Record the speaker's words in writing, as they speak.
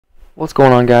What's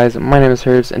going on, guys? My name is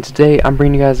Herbs, and today I'm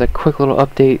bringing you guys a quick little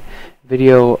update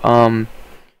video.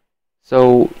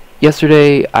 So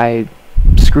yesterday I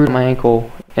screwed my ankle,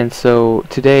 and so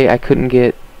today I couldn't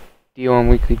get DOM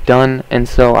Weekly done, and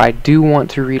so I do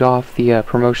want to read off the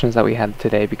promotions that we had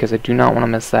today because I do not want to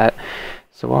miss that.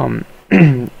 So I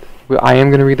am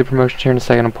going to read the promotions here in a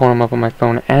second. I'm pulling them up on my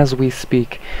phone as we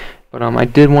speak. But I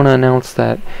did want to announce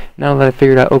that now that I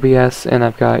figured out OBS and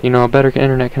I've got, a better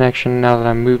internet connection, now that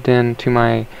I moved into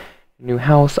my new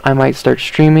house, I might start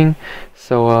streaming.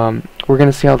 So we're going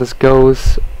to see how this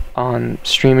goes on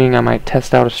streaming. I might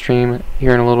test out a stream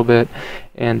here in a little bit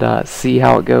and see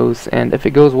how it goes. And if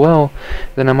it goes well,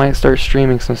 then I might start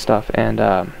streaming some stuff. And,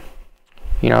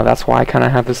 that's why I kind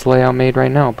of have this layout made right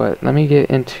now. But let me get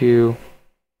into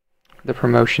the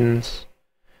promotions.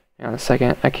 In a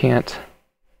second, I can't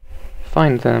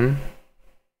find them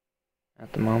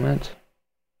at the moment.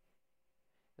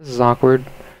 This is awkward.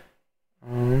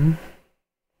 Come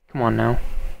on now.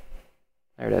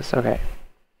 There it is. Okay.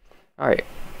 Alright.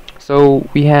 So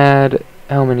we had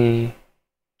how many?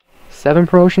 7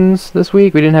 promotions this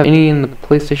week. We didn't have any in the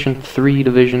PlayStation 3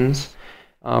 divisions.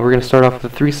 We're going to start off with the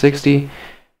 360. In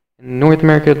the North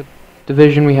America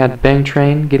division, we had Bang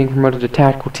Train getting promoted to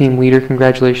Tactical Team Leader.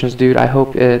 Congratulations, dude. I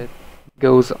hope it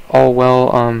goes all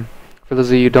well. For those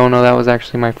of you who don't know, that was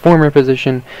actually my former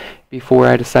position before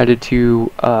I decided to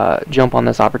jump on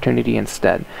this opportunity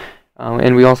instead.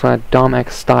 And we also had Dom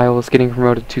X Styles getting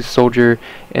promoted to Soldier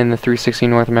in the 360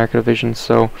 North America division.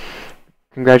 So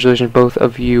congratulations both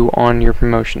of you on your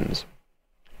promotions.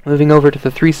 Moving over to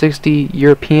the 360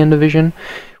 European division,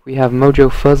 we have Mojo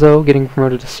Fuzzo getting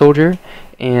promoted to Soldier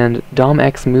and Dom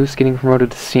X Moose getting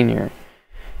promoted to Senior.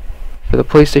 For the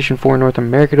PlayStation 4 North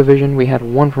America division, we had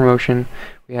one promotion.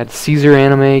 We had Caesar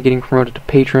Anime getting promoted to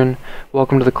Patron.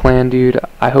 Welcome to the clan, dude.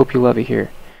 I hope you love it here.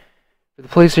 For the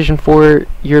PlayStation 4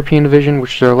 European division,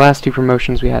 which is our last 2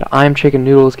 promotions, we had I'm Chicken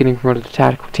Noodles getting promoted to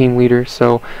Tactical Team Leader.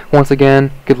 So, once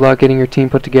again, good luck getting your team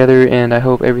put together, and I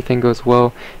hope everything goes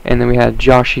well. And then we had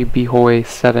Joshi Bihoy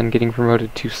 7 getting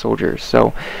promoted to Soldier.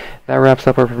 So, that wraps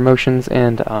up our promotions,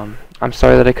 and I'm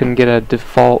sorry that I couldn't get a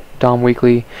default Dom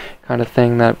Weekly kind of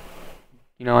thing that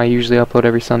I usually upload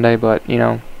every Sunday, but,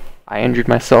 I injured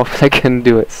myself. I couldn't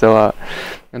do it. So,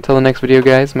 until the next video,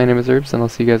 guys, my name is Herbs, and I'll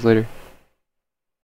see you guys later.